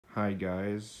Hi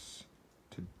guys,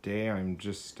 today I'm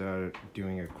just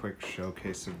doing a quick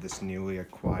showcase of this newly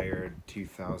acquired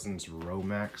 2000s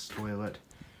Romax toilet.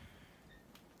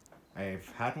 I've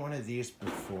had one of these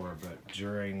before, but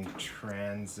during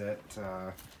transit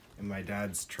in my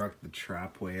dad's truck, the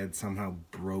trapway had somehow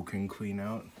broken clean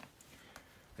out.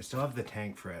 I still have the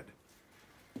tank for it.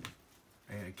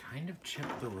 I kind of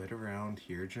chipped the lid around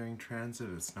here during transit.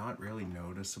 It's not really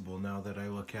noticeable now that I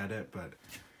look at it, but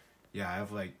yeah, I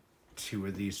have like 2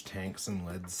 of these tanks and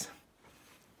lids.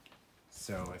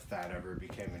 So if that ever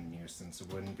became a nuisance,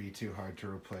 it wouldn't be too hard to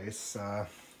replace.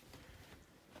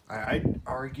 I'd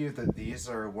argue that these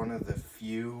are one of the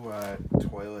few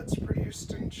toilets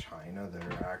produced in China that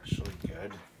are actually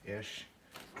good-ish.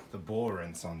 The bowl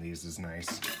rinse on these is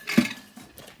nice.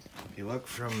 If you look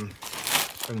from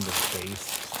the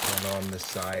base and on the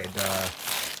side,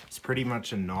 it's pretty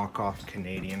much a knockoff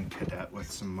Canadian Cadet with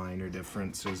some minor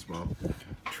differences. Well,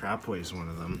 Trapway is one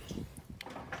of them.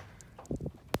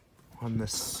 On the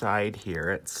side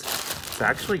here, it's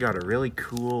actually got a really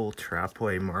cool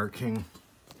Trapway marking.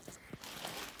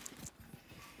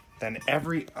 Then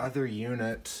every other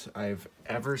unit I've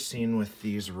ever seen with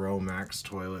these Romax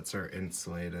toilets are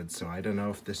insulated, so I don't know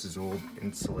if this is old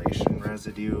insulation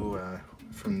residue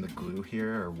from the glue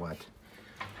here or what.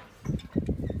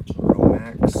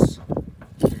 Romax.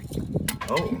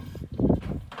 Oh,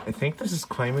 I think this is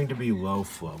claiming to be low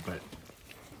flow, but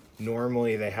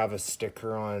normally they have a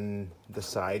sticker on the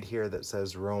side here that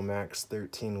says Romax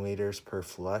 13 liters per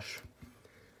flush.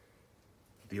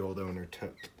 The old owner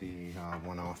took the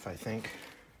one off, I think.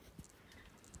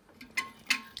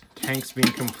 Tank's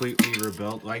being completely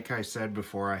rebuilt. Like I said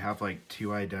before, I have like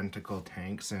 2 identical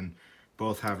tanks and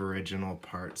both have original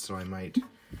parts, so I might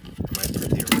put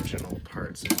the original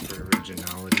parts in for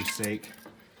originality's sake.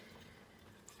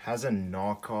 Has a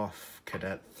knockoff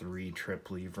Cadet 3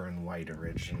 trip lever in white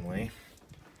originally.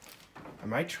 I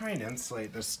might try and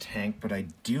insulate this tank, but I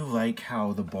do like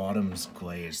how the bottom's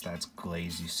glazed. That's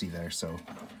glaze you see there, so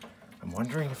I'm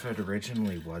wondering if it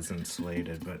originally was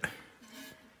insulated, but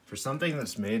for something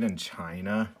that's made in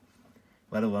China,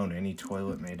 let alone any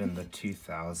toilet made in the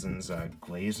 2000s,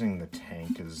 glazing the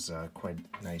tank is quite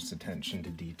nice attention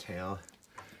to detail.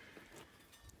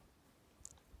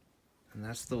 And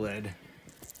that's the lid.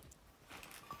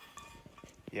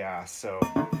 Yeah, so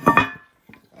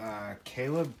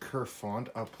Caleb Kerfont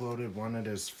uploaded one at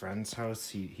his friend's house.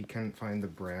 He couldn't find the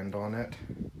brand on it.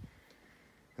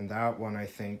 And that one, I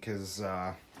think, is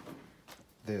the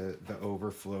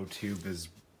overflow tube is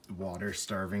water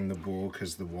starving the bowl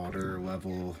because the water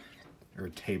level or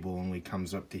table only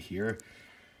comes up to here.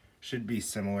 Should be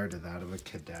similar to that of a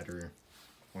Cadet or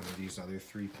one of these other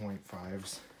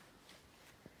 3.5s.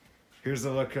 Here's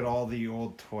a look at all the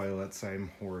old toilets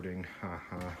I'm hoarding.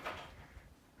 Haha.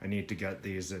 I need to get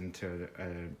these into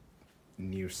a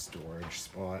new storage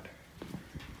spot.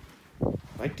 I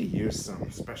like to use some,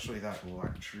 especially that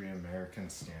luxury American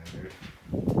Standard.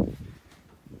 All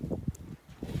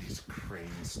these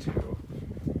cranes too.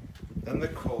 Then the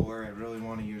Kohler, I really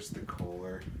want to use the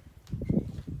Kohler.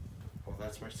 Oh,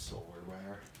 that's my solar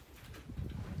wire.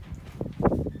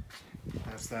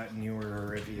 That's that newer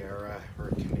Riviera or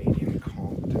Canadian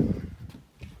Compton.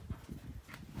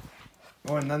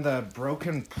 Oh, and then the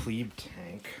broken plebe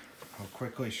tank. I'll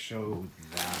quickly show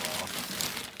that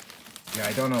off. Yeah,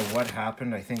 I don't know what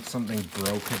happened. I think something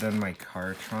broke it in my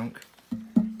car trunk.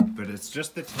 But it's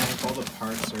just the tank. All the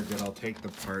parts are good. I'll take the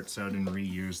parts out and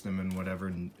reuse them in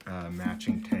whatever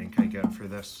matching tank I get for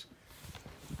this.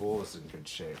 Bowl is in good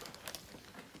shape.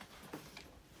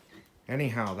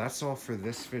 Anyhow, that's all for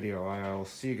this video. I'll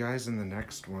see you guys in the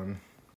next one.